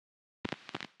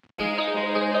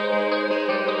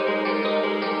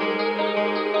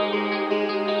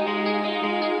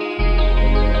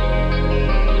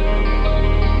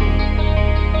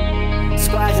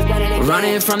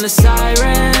running from the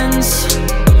sirens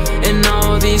and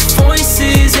all these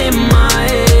voices in my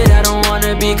head. I don't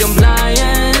wanna be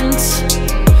compliant,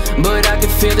 but I can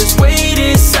feel this weight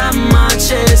inside my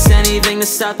chest. Anything to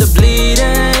stop the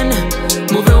bleeding,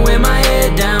 moving with my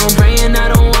head down, praying I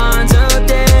don't wind up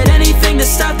dead. Anything to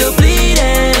stop the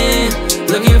bleeding,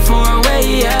 looking for a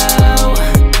way out,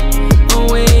 a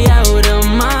way out of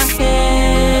my head,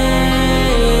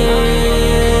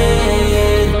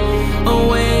 a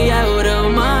way out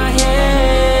of my head.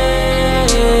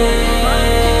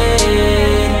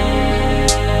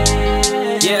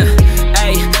 Yeah,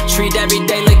 ayy, treat every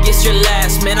day like it's your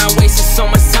last. Man, I wasted so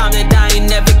much time that I ain't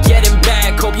never getting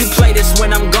back. Hope you play this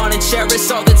when I'm gone and cherish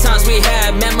all the times we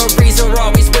had. Memories are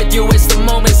always with you, it's the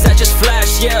moments that just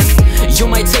flash, yeah. You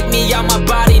might take me out my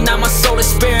body, not my soul or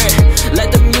spirit.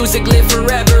 Let the music live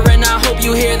forever, and I hope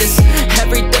you hear this.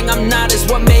 Everything I'm not is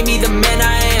what made me the man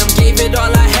I am. Gave it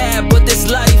all I had, but this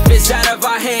life is out of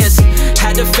our hands.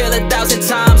 Had to fail 1,000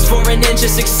 times for an inch of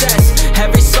success.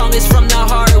 Every song is from the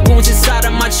heart, wounds inside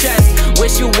of my chest.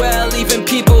 Wish you well, even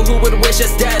people who would wish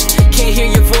us death. Can't hear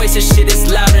your voice, this shit is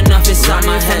loud enough inside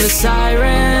my head. From the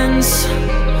sirens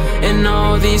and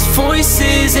all these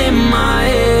voices in my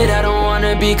head. I don't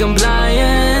wanna be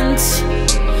compliant,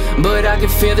 but I can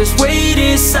feel this weight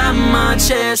inside my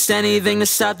chest. Anything to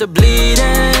stop the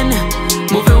bleeding,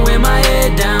 moving with my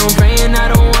head down, praying I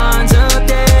don't wind up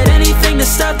dead. Anything to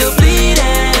stop the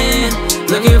bleeding,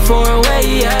 looking for a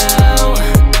way out,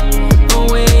 a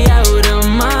way out of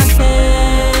my head,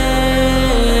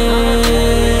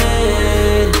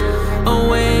 a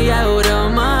way out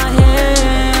of my head.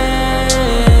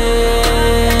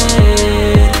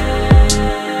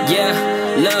 Yeah,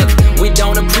 look, we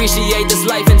don't appreciate this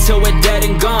life until we're dead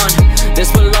and gone.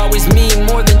 This will always mean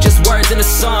more than just words in a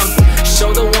song.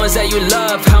 Show the ones that you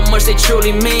love how much they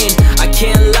truly mean. I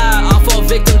can't lie, I'll fall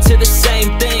victim to the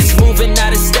same things. Moving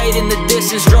out of state in the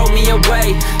distance drove me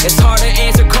away. It's hard to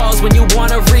answer calls when you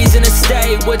want a reason to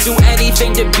stay. Would do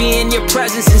anything to be in your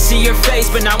presence and see your face,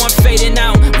 but now I'm fading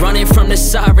out, running from the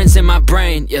sirens in my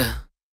brain, yeah.